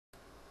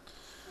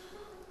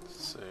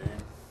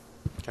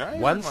Can I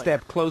One even,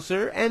 step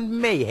closer and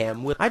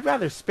mayhem will... I'd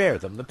rather spare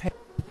them the pain.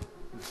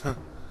 Let's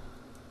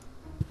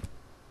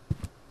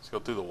go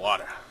through the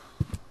water.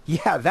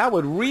 Yeah, that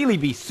would really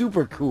be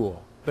super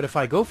cool. But if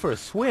I go for a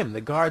swim,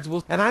 the guards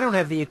will... And I don't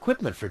have the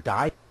equipment for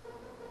dive.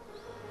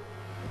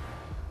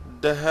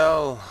 The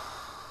hell?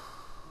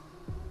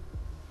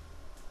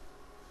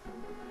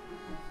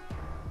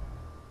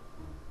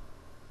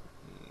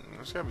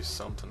 There's gotta be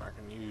something I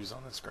can use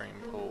on this green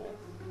pool.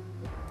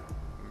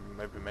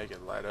 Maybe make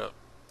it light up.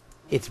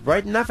 It's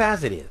bright enough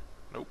as it is.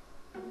 Nope.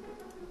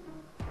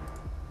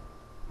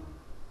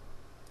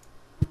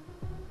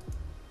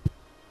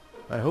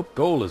 I hope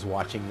Goal is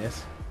watching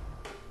this.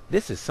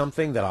 This is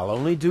something that I'll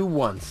only do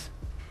once.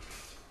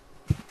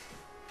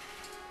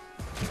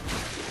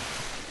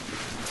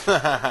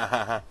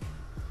 There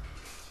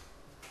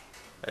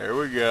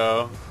we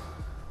go.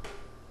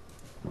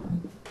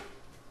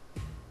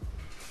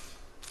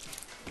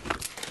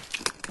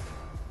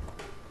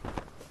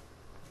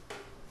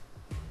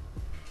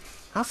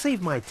 I'll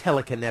save my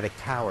telekinetic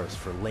powers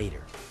for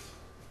later.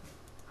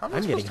 I'm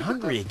getting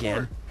hungry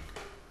again.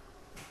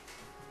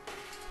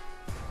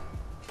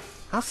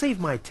 I'll save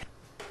my...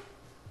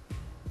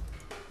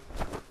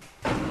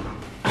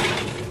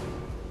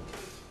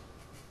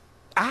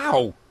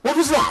 Ow! What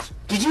was that?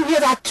 Did you hear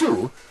that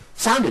too?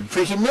 Sounded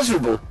pretty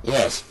miserable.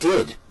 Yes, it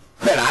did.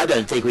 Well, I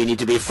don't think we need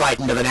to be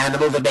frightened of an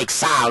animal that makes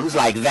sounds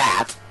like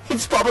that.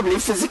 It's probably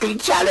physically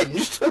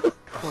challenged.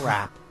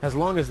 Crap. As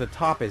long as the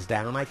top is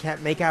down, I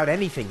can't make out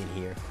anything in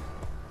here.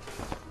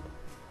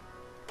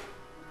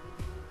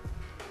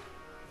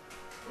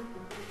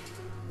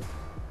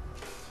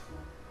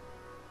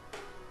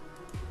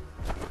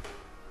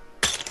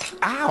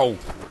 Ow!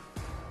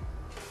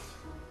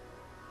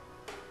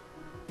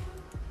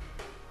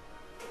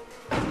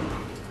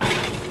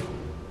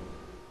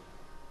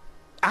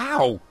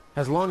 Ow!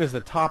 As long as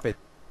the top is...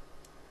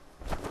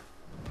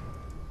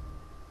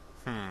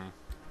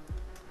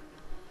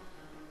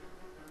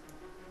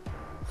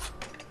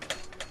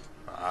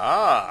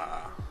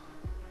 Ah.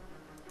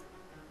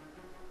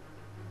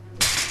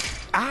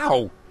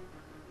 Ow!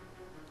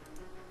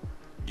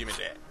 Give me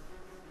that.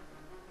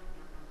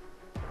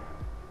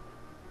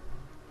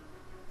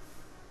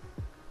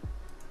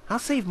 I'll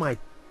save my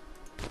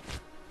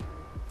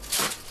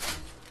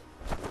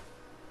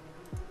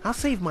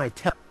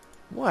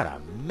What a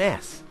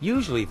mess.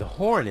 Usually the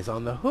horn is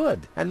on the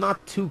hood, and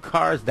not 2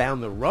 cars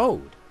down the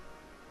road.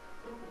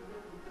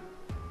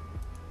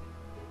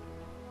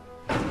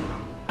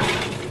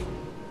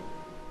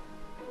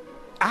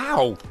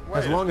 Ow!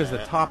 As long as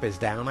the top is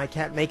down, I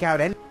can't make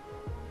out any...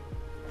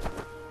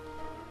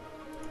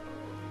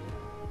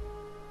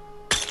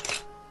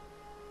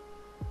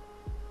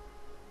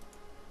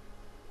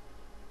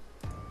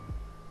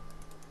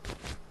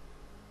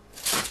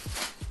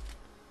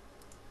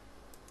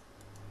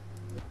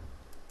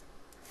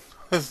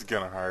 This is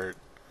gonna hurt.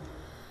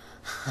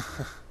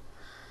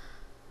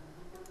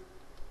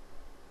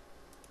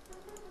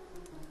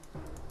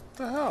 What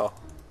the hell?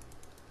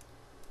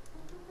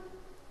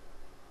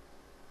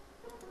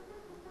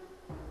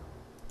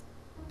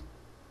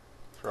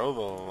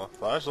 Throw the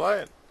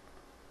flashlight?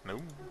 No.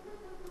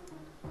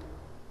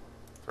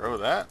 Throw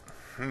that?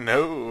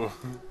 No.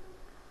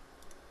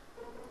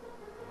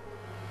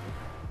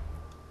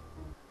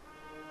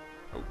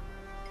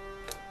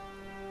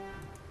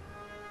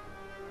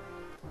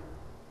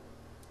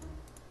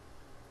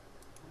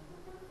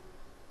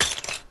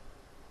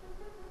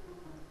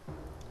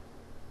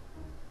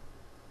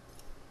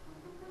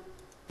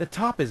 The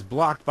top is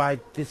blocked by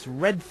this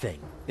red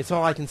thing. It's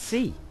all I can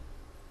see.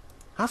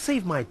 I'll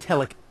save my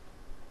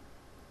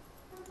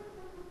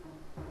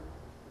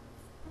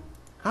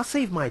I'll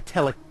save my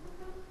tele...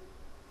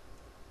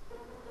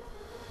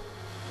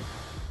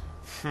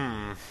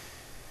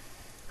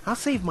 I'll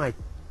save my...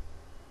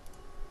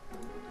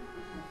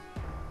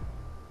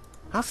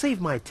 I'll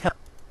save my tel...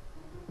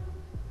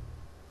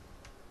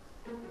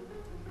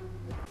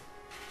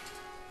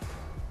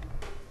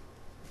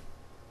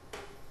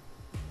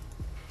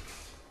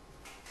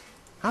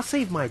 I'll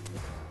save my...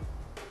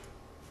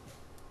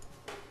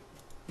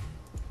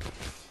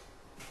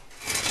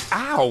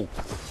 Ow!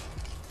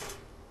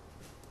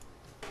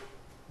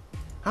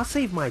 I'll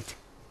save my...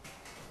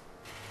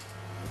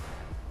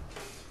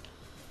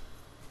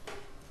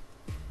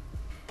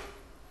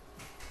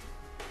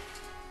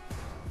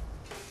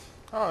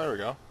 Oh, there we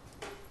go.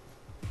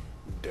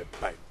 The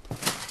pipe.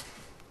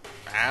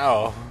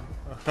 Ow.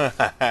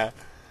 There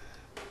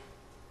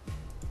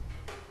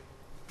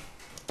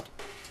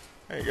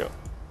you go.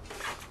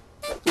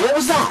 What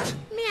was that?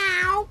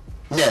 Meow.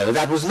 No,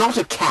 that was not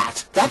a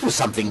cat. That was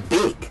something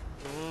big.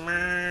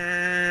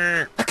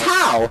 A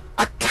cow!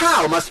 A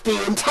cow must be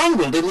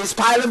entangled in this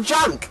pile of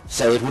junk.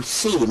 So it would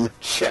seem.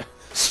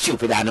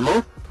 Stupid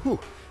animal. Whew.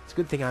 It's a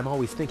good thing I'm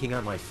always thinking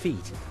on my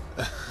feet.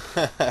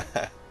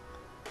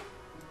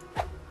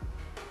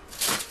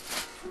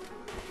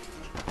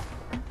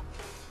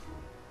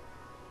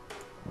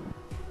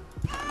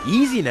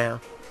 Easy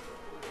now.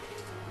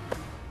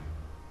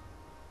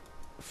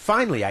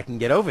 Finally, I can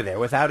get over there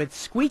without it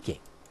squeaking.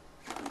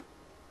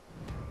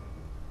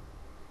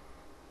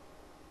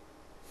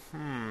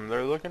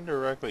 looking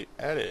directly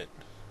at it.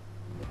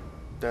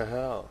 The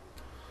hell?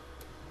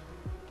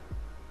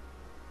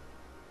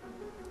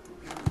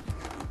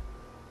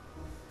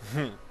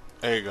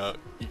 There you go.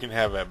 You can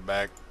have that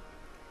back.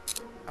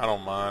 I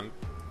don't mind.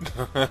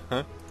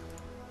 The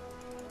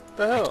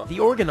hell? The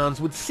Organons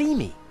would see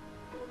me.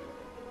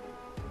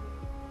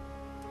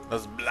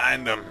 Let's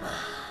blind them.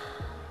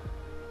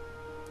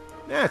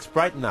 It's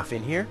bright enough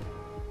in here.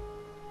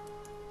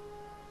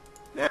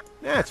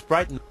 It's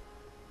bright enough.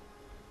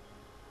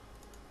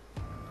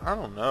 I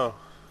don't know.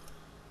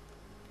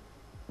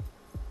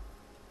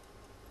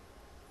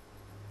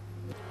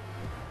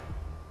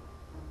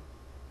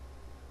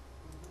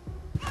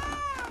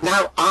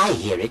 Now I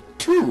hear it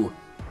too.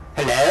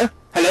 Hello?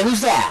 Hello,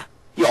 who's there?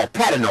 You're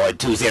paranoid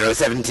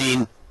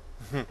 2017.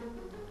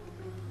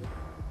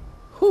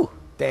 Whew,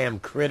 damn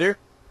critter.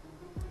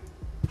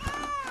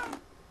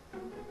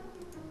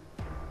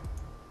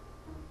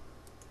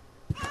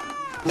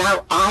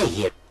 Now I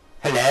hear...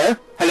 Hello?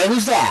 Hello,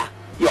 who's there?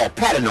 You're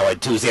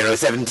paranoid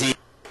 2017.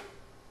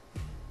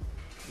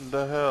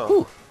 The hell?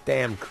 Whew,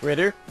 damn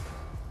critter.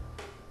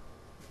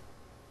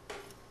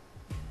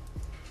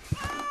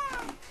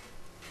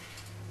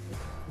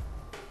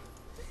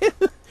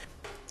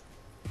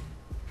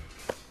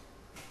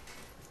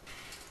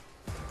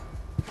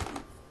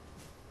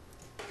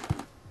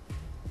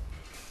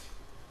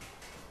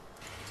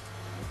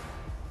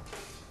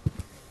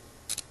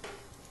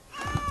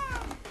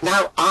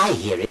 Now I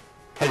hear it.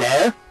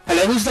 Hello?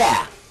 Hello, who's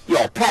there?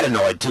 You're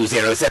paranoid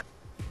 207.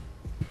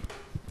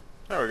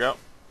 There we go.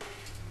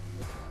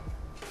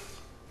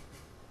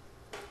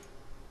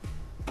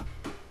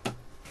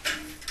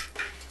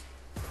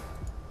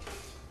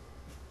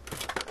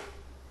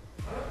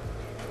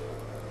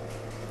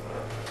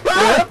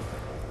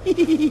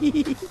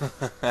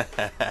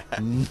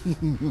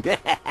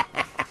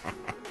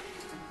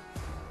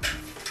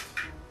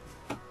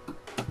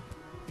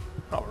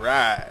 All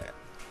right.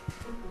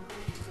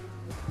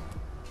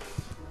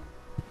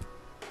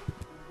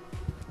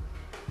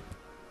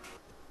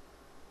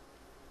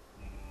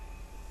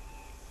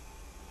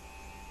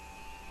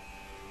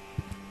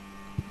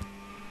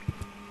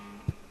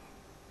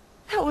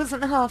 That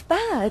wasn't half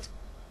bad.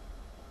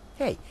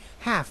 Hey,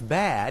 half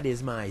bad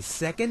is my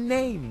second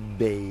name,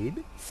 babe.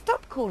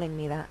 Stop calling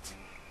me that.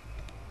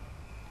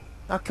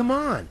 Now, come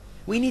on.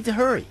 We need to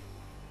hurry.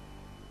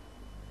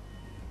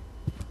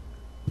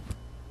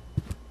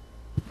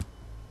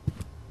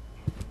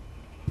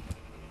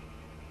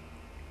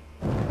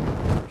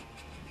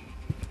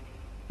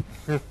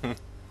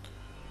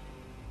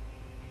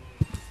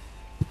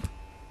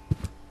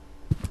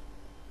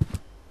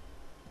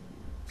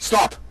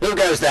 Stop! Who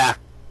goes there?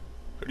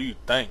 What do you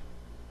think?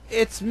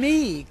 It's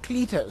me,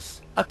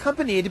 Cletus,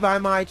 accompanied by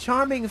my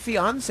charming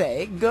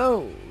fiancée,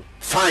 Gold.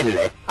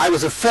 Finally, I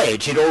was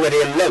afraid she'd already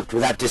eloped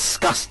with that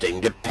disgusting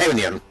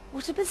Deponian.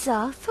 What a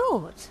bizarre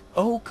thought.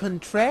 Au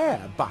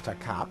contraire,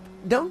 Buttercup.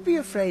 Don't be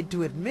afraid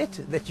to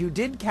admit that you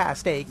did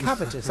cast a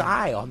covetous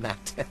eye on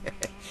that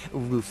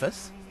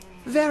Rufus.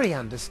 Very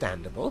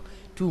understandable.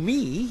 To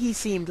me, he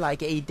seemed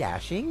like a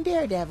dashing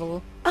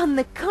daredevil. On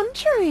the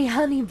contrary,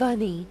 honey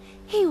bunny,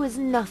 he was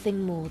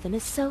nothing more than a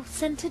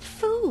self-centered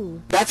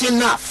fool. That's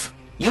enough!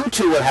 You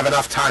two will have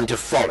enough time to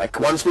frolic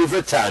once we've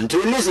returned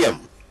to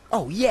Elysium.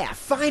 Oh yeah,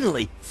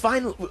 finally!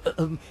 Final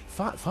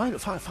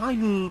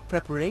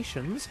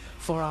preparations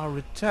for our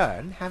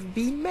return have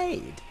been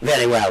made.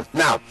 Very well.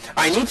 Now,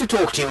 I need to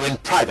talk to you in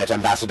private,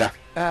 Ambassador.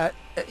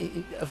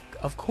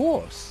 Of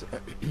course.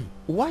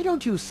 Why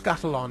don't you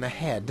scuttle on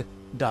ahead,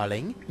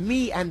 darling?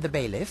 Me and the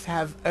bailiff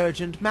have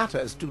urgent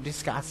matters to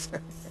discuss.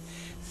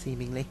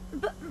 Seemingly.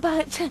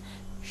 But...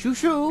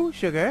 Shoo-shoo,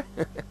 sugar.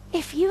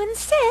 if you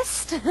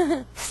insist.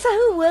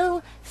 So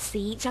we'll see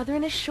each other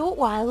in a short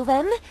while,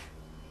 then.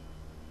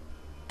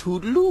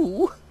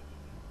 Toodaloo.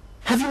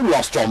 Have you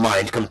lost your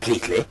mind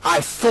completely?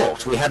 I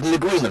thought we had an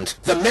agreement.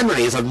 The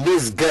memories of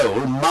Ms.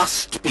 Gold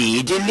must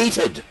be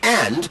deleted.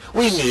 And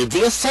we need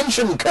the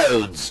Ascension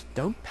codes.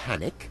 Don't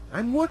panic.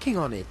 I'm working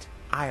on it.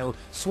 I'll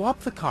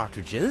swap the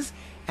cartridges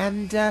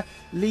and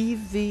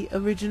leave the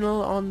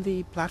original on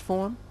the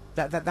platform.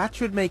 That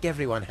should make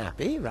everyone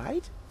happy,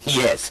 right?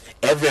 Yes,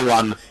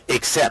 everyone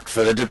except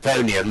for the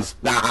Deponians.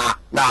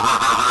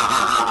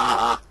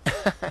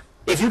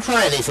 If you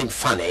try anything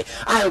funny,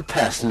 I'll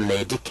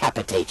personally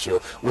decapitate you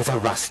with a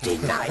rusty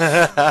knife.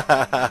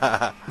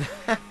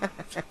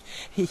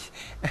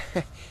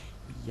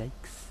 Yikes.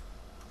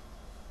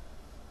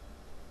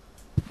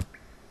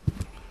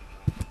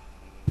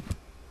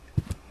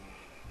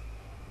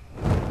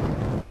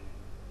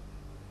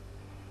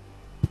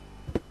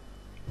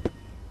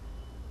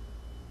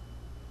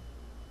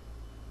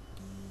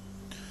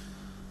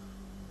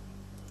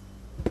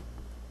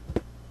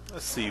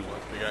 Let's see what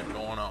we got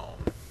going on.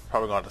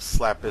 Probably going to have to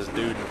slap this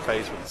dude in the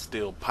face with a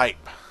steel pipe.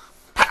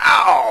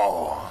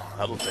 Pow!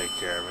 That'll take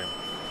care of him.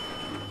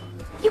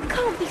 You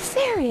can't be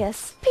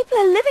serious. People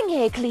are living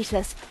here,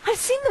 Cletus. I've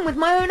seen them with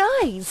my own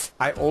eyes.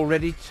 I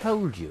already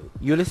told you.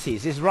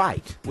 Ulysses is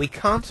right. We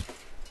can't...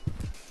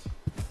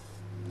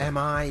 Am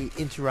I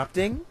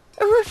interrupting?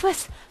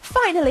 Rufus,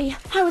 finally!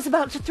 I was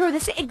about to throw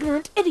this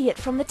ignorant idiot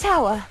from the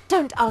tower.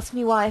 Don't ask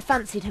me why I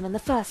fancied him in the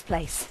first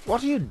place.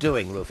 What are you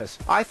doing, Rufus?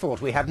 I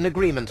thought we had an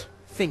agreement.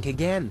 Think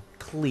again,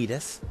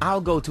 Cletus.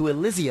 I'll go to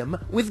Elysium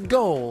with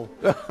Goal.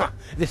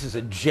 This is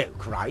a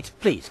joke, right?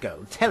 Please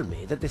go. Tell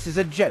me that this is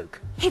a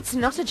joke. It's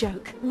not a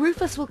joke.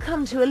 Rufus will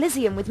come to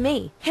Elysium with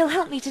me. He'll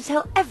help me to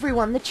tell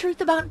everyone the truth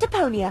about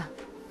Deponia.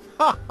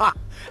 Ha ha!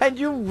 And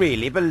you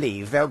really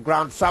believe they'll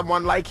grant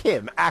someone like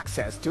him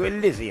access to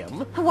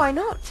Elysium? Why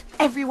not?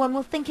 Everyone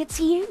will think it's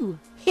you.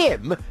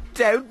 Him?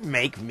 Don't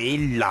make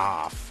me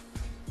laugh.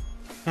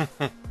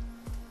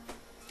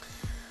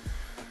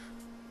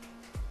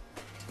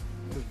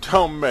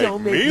 Don't make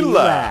me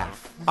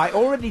laugh. I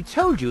already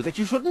told you that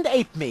you shouldn't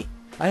ape me.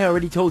 I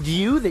already told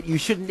you that you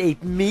shouldn't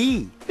ape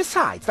me.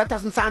 Besides, that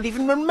doesn't sound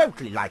even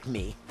remotely like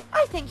me.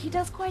 I think he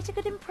does quite a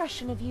good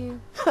impression of you.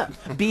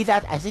 Be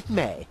that as it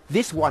may,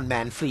 this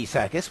one-man flea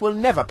circus will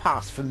never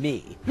pass for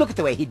me. Look at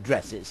the way he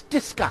dresses.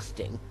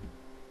 Disgusting.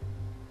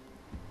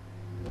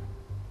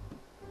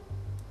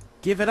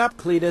 Give it up,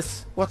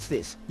 Cletus. What's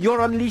this?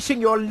 You're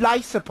unleashing your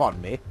lice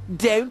upon me.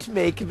 Don't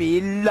make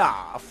me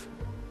laugh.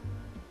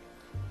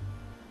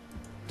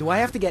 Do I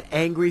have to get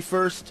angry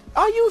first?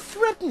 Are you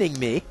threatening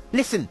me?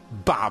 Listen,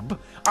 bub,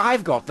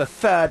 I've got the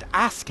third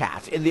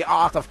ASCAT in the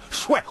art of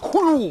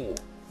shwe.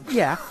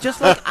 Yeah,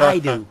 just like I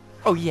do.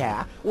 Oh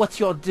yeah? What's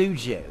your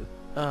dojo?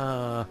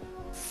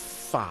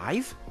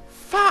 5?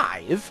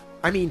 5?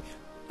 I mean,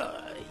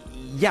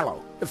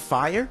 yellow.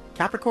 Fire?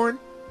 Capricorn?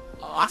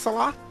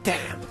 Ocelot?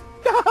 Damn.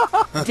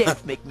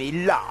 Don't make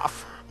me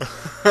laugh.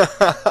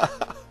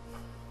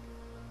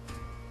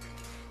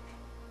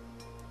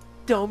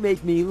 Don't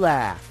make me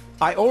laugh.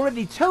 I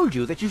already told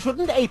you that you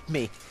shouldn't ape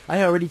me.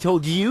 I already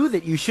told you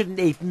that you shouldn't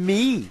ape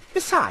me.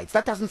 Besides,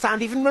 that doesn't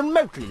sound even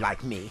remotely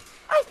like me.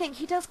 I think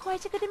he does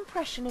quite a good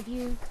impression of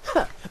you.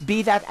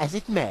 Be that as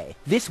it may,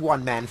 this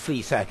one-man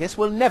flea circus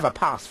will never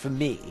pass for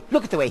me.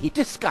 Look at the way he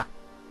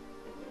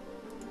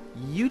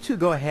You two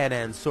go ahead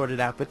and sort it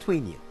out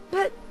between you.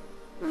 But,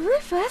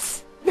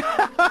 Rufus?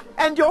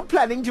 And you're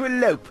planning to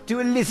elope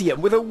to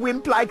Elysium with a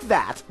wimp like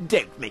that?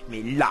 Don't make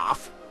me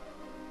laugh.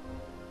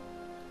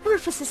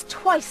 Rufus is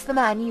twice the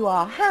man you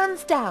are,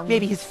 hands down.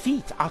 Maybe his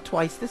feet are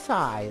twice the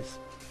size.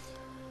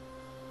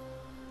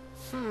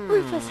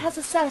 Rufus has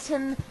a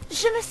certain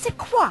je ne sais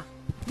quoi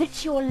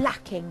that you're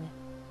lacking.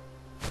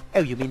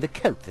 Oh, you mean the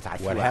coat that I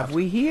threw What out? have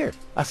we here?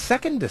 A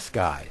second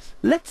disguise.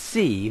 Let's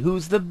see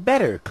who's the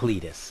better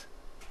Cletus.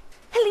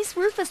 At least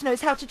Rufus knows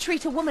how to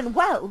treat a woman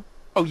well.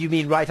 Oh, you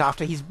mean right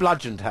after he's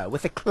bludgeoned her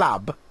with a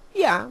club?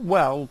 Yeah,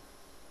 well,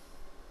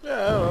 Yeah,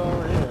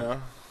 well, yeah.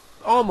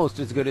 almost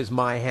as good as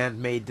my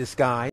handmade disguise.